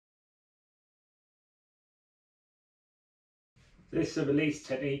This is a release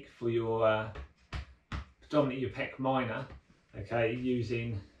technique for your predominantly your pec minor, okay,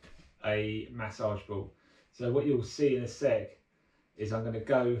 using a massage ball. So what you'll see in a sec is I'm going to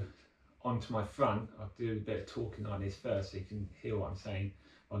go onto my front. I'll do a bit of talking on this first so you can hear what I'm saying.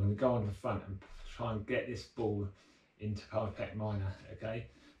 I'm going to go on the front and try and get this ball into my pec minor, okay?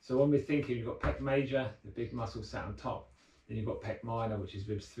 So when we're thinking, you've got pec major, the big muscle sat on top, then you've got pec minor, which is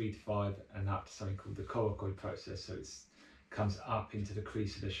ribs 3 to 5 and up to something called the coracoid process. So it comes up into the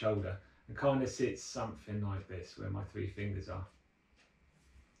crease of the shoulder and kind of sits something like this, where my 3 fingers are.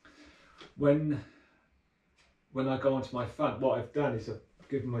 When I go onto my front, what I've done is I've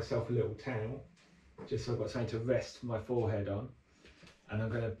given myself a little towel, just so I've got something to rest my forehead on, and I'm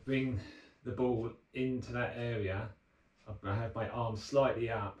going to bring the ball into that area. I have my arm slightly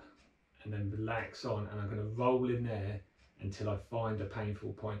up and then relax on, and I'm going to roll in there until I find a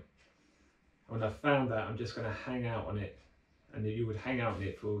painful point. And when I've found that, I'm just going to hang out on it, and you would hang out on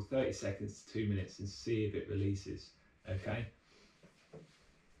it for 30 seconds to 2 minutes and see if it releases, okay?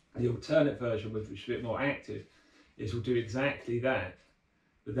 The alternate version, which is a bit more active, is we'll do exactly that,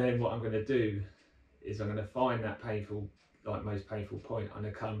 but then what I'm going to do is I'm going to find that painful, like most painful point. I'm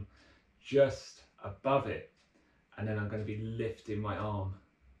going to come just above it, and then I'm going to be lifting my arm.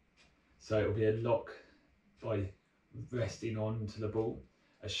 So it'll be a lock by resting onto the ball,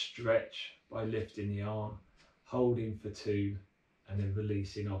 a stretch by lifting the arm, holding for 2, and then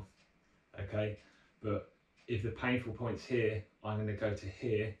releasing off, okay? But if the painful point's here, I'm going to go to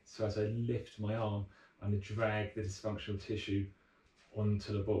here, so as I lift my arm, I'm going to drag the dysfunctional tissue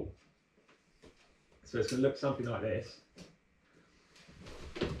onto the ball. So it's going to look something like this.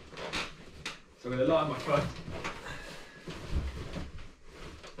 So I'm going to lie on my front,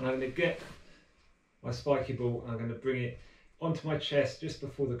 and I'm going to get my spiky ball and I'm going to bring it onto my chest just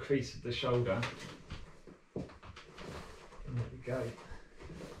before the crease of the shoulder. And there we go.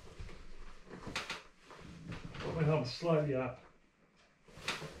 Put my arm slightly up.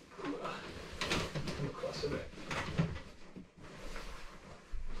 Come across a bit.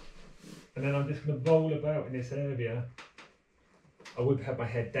 And then I'm just going to roll about in this area. I would have my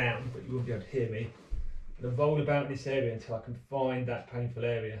head down, but you wouldn't be able to hear me. I'm going to roll about in this area until I can find that painful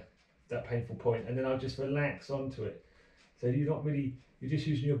area, that painful point, and then I'll just relax onto it. So you're just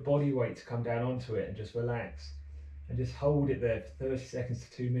using your body weight to come down onto it and just relax. And just hold it there for 30 seconds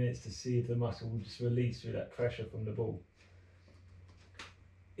to 2 minutes to see if the muscle will just release through that pressure from the ball.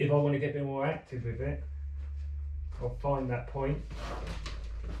 If I want to get a bit more active with it, I'll find that point,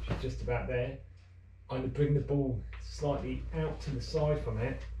 which is just about there. I'm going to bring the ball slightly out to the side from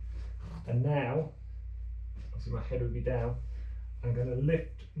it, and now, obviously my head will be down, I'm going to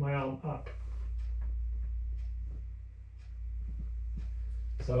lift my arm up.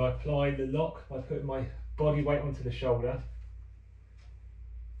 So I apply the lock by putting my body weight onto the shoulder,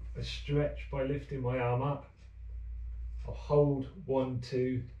 a stretch by lifting my arm up, I'll hold 1,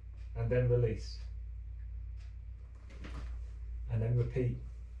 2, and then release, and then repeat,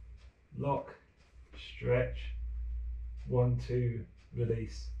 lock, stretch, 1, 2,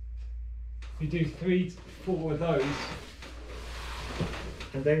 release. If you do 3 to 4 of those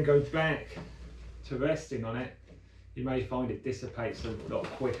and then go back to resting on it, you may find it dissipates a lot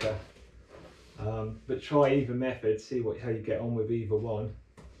quicker. But try either method, see how you get on with either one.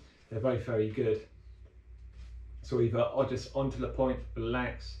 They're both very good. So either just onto the point,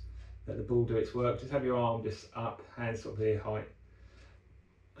 relax, let the ball do its work, just have your arm just up, hands sort of ear height.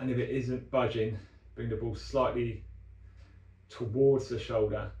 And if it isn't budging, bring the ball slightly towards the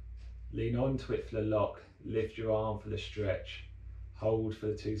shoulder, lean onto it for the lock, lift your arm for the stretch, hold for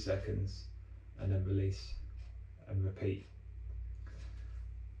the 2 seconds, and then release and repeat.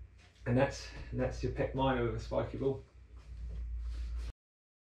 And that's your pec minor with a spiky ball.